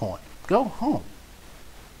 what's your point? Go home.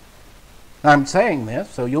 I'm saying this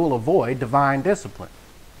so you'll avoid divine discipline.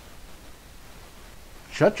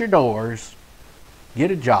 Shut your doors. Get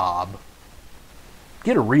a job.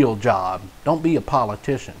 Get a real job. Don't be a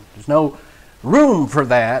politician. There's no room for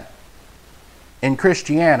that in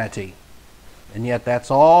Christianity. And yet that's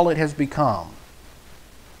all it has become.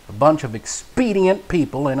 A bunch of expedient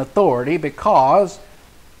people in authority because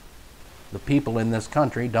the people in this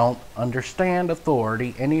country don't understand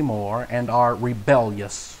authority anymore and are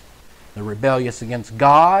rebellious. They're rebellious against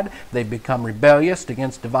God. They've become rebellious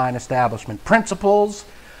against divine establishment principles.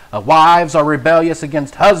 Wives are rebellious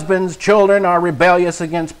against husbands. Children are rebellious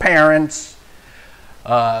against parents.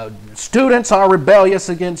 Students are rebellious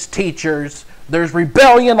against teachers. There's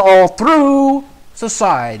rebellion all through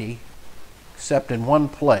society, except in one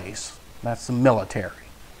place. That's the military.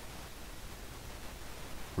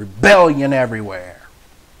 Rebellion everywhere.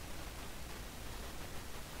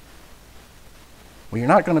 Well, you're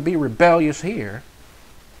not going to be rebellious here.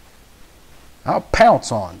 I'll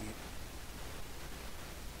pounce on you.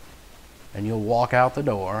 And you'll walk out the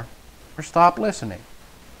door or stop listening.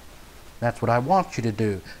 That's what I want you to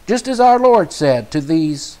do. Just as our Lord said to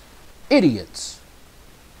these idiots.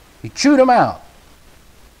 He chewed them out.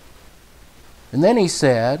 And then he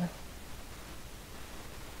said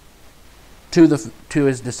to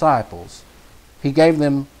his disciples, he gave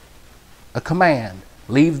them a command.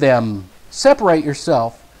 Leave them. Separate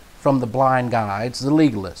yourself from the blind guides, the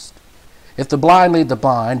legalists. If the blind lead the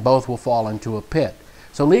blind, both will fall into a pit.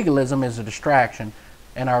 So legalism is a distraction,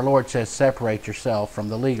 and our Lord says separate yourself from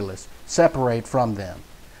the legalists. Separate from them.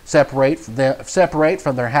 Separate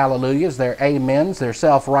from their hallelujahs, their amens, their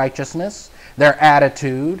self-righteousness, their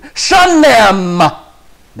attitude. Shun them!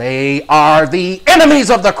 They are the enemies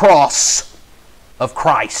of the cross of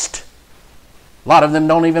Christ. A lot of them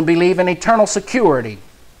don't even believe in eternal security.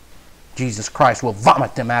 Jesus Christ will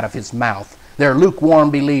vomit them out of his mouth. They're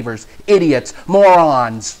lukewarm believers, idiots,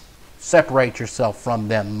 morons. Separate yourself from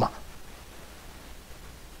them.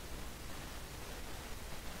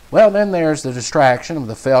 Well, then there's the distraction of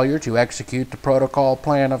the failure to execute the protocol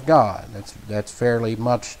plan of God. That's fairly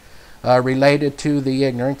much related to the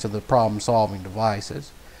ignorance of the problem-solving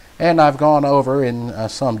devices. And I've gone over in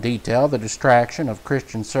some detail the distraction of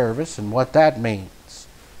Christian service and what that means.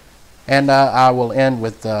 And I will end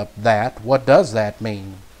with that. What does that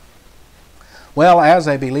mean? Well, as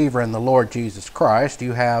a believer in the Lord Jesus Christ,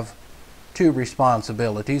 you have two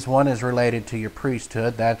responsibilities. One is related to your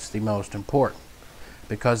priesthood. That's the most important,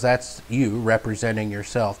 because that's you representing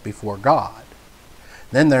yourself before God.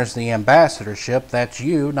 Then there's the ambassadorship. That's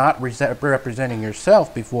you not representing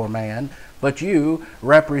yourself before man, but you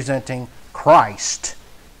representing Christ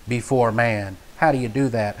before man. How do you do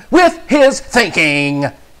that? With his thinking.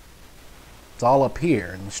 It's all up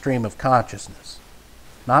here in the stream of consciousness.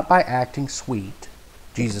 Not by acting sweet.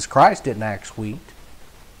 Jesus Christ didn't act sweet.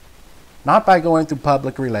 Not by going through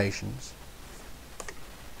public relations.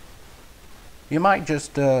 You might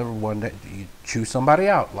just one day you chew somebody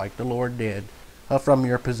out like the Lord did from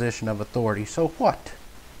your position of authority. So what?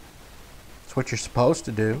 It's what you're supposed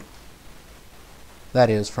to do.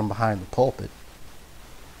 That is, from behind the pulpit.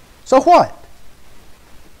 So what?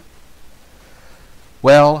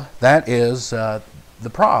 Well, that is the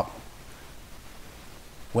problem.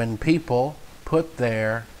 When people put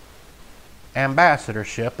their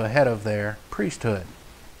ambassadorship ahead of their priesthood.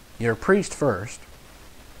 You're a priest first.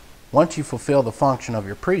 Once you fulfill the function of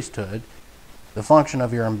your priesthood, the function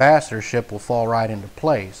of your ambassadorship will fall right into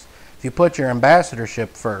place. If you put your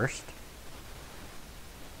ambassadorship first,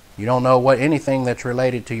 you don't know anything that's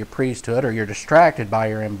related to your priesthood, or you're distracted by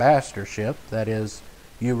your ambassadorship, that is,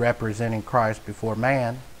 you representing Christ before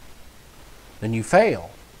man, then you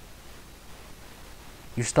fail.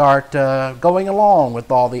 You start going along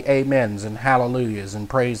with all the amens and hallelujahs and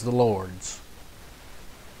praise the Lords.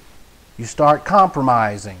 You start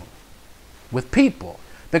compromising with people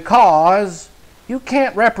because you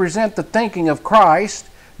can't represent the thinking of Christ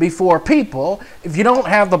before people if you don't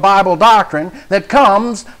have the Bible doctrine that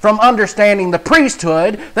comes from understanding the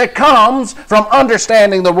priesthood, that comes from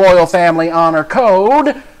understanding the royal family honor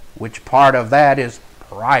code, which part of that is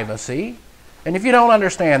privacy. And if you don't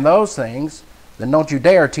understand those things, then don't you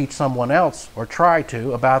dare teach someone else, or try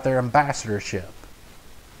to, about their ambassadorship.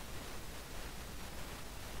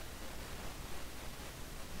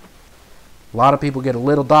 A lot of people get a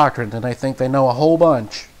little doctrine and they think they know a whole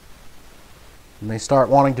bunch. And they start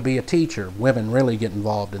wanting to be a teacher. Women really get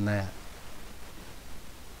involved in that.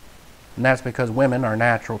 And that's because women are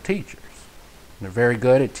natural teachers. They're very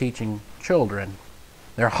good at teaching children.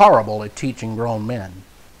 They're horrible at teaching grown men.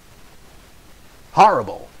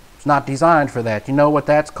 Horrible. It's not designed for that. You know what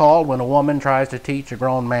that's called when a woman tries to teach a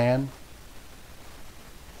grown man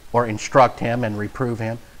or instruct him and reprove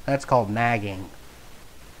him? That's called nagging.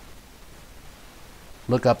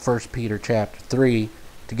 Look up 1 Peter chapter 3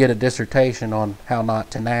 to get a dissertation on how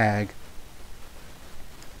not to nag.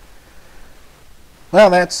 Well,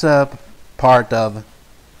 that's part of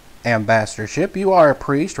ambassadorship. You are a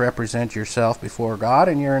priest, represent yourself before God,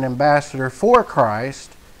 and you're an ambassador for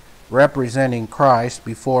Christ, representing Christ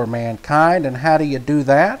before mankind. And how do you do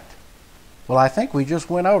that? Well, I think we just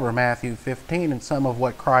went over Matthew 15 and some of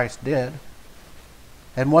what Christ did.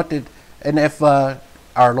 And if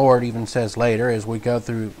our Lord even says later, as we go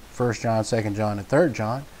through 1 John, 2 John, and 3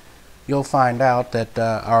 John, you'll find out that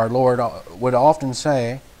our Lord would often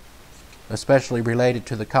say, especially related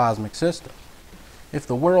to the cosmic system, if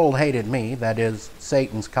the world hated me, that is,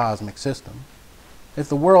 Satan's cosmic system, if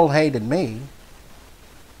the world hated me,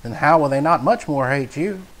 then how will they not much more hate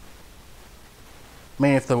you? I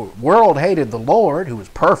mean, if the world hated the Lord, who is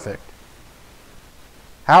perfect,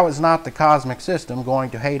 how is not the cosmic system going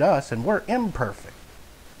to hate us, and we're imperfect?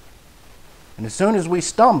 And as soon as we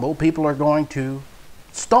stumble, people are going to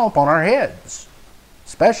stomp on our heads,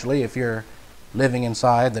 especially if you're living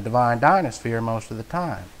inside the divine dynasphere most of the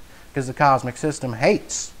time, because the cosmic system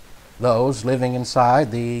hates those living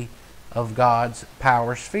inside of God's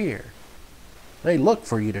power sphere. They look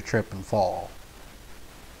for you to trip and fall.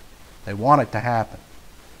 They want it to happen.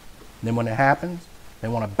 Then when it happens, they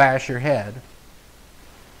want to bash your head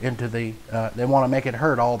into they want to make it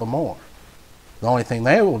hurt all the more. The only thing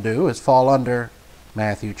they will do is fall under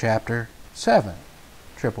Matthew chapter 7,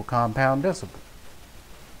 triple compound discipline.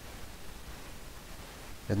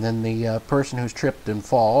 And then the person who's tripped and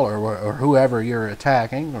fall, or whoever you're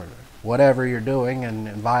attacking, or whatever you're doing and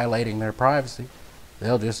violating their privacy,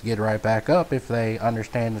 they'll just get right back up if they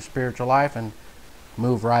understand the spiritual life and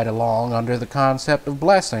move right along under the concept of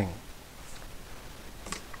blessing.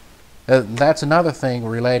 That's another thing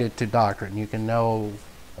related to doctrine. You can know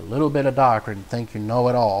a little bit of doctrine, think you know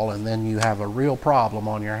it all, and then you have a real problem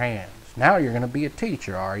on your hands. Now you're going to be a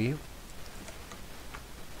teacher, are you?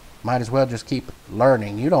 Might as well just keep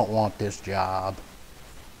learning. You don't want this job.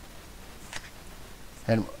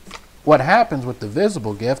 And what happens with the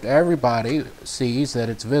visible gift, everybody sees that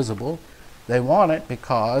it's visible. They want it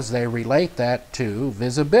because they relate that to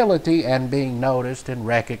visibility and being noticed and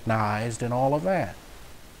recognized and all of that.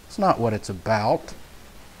 It's not what it's about.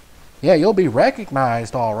 Yeah, you'll be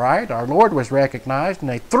recognized, all right. Our Lord was recognized, and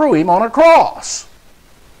they threw him on a cross.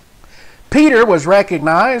 Peter was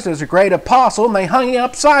recognized as a great apostle, and they hung him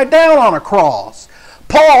upside down on a cross.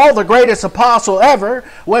 Paul, the greatest apostle ever,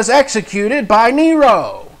 was executed by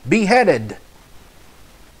Nero, beheaded.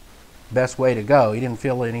 Best way to go. He didn't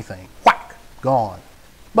feel anything. Whack! Gone.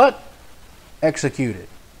 But executed.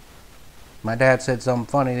 My dad said something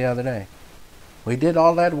funny the other day. We did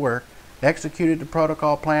all that work, executed the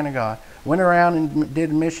protocol plan of God, went around and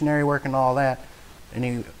did missionary work and all that, and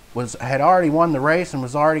he had already won the race and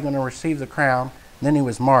was already going to receive the crown. And then he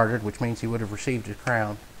was martyred, which means he would have received his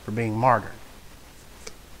crown for being martyred.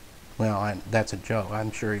 Well, that's a joke.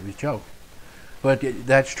 I'm sure he was joking. But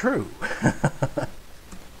that's true.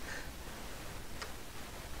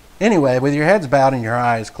 Anyway, with your heads bowed and your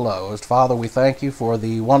eyes closed, Father, we thank you for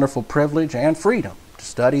the wonderful privilege and freedom to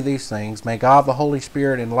study these things. May God the Holy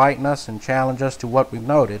Spirit enlighten us and challenge us to what we've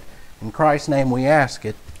noted. In Christ's name we ask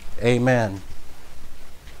it. Amen.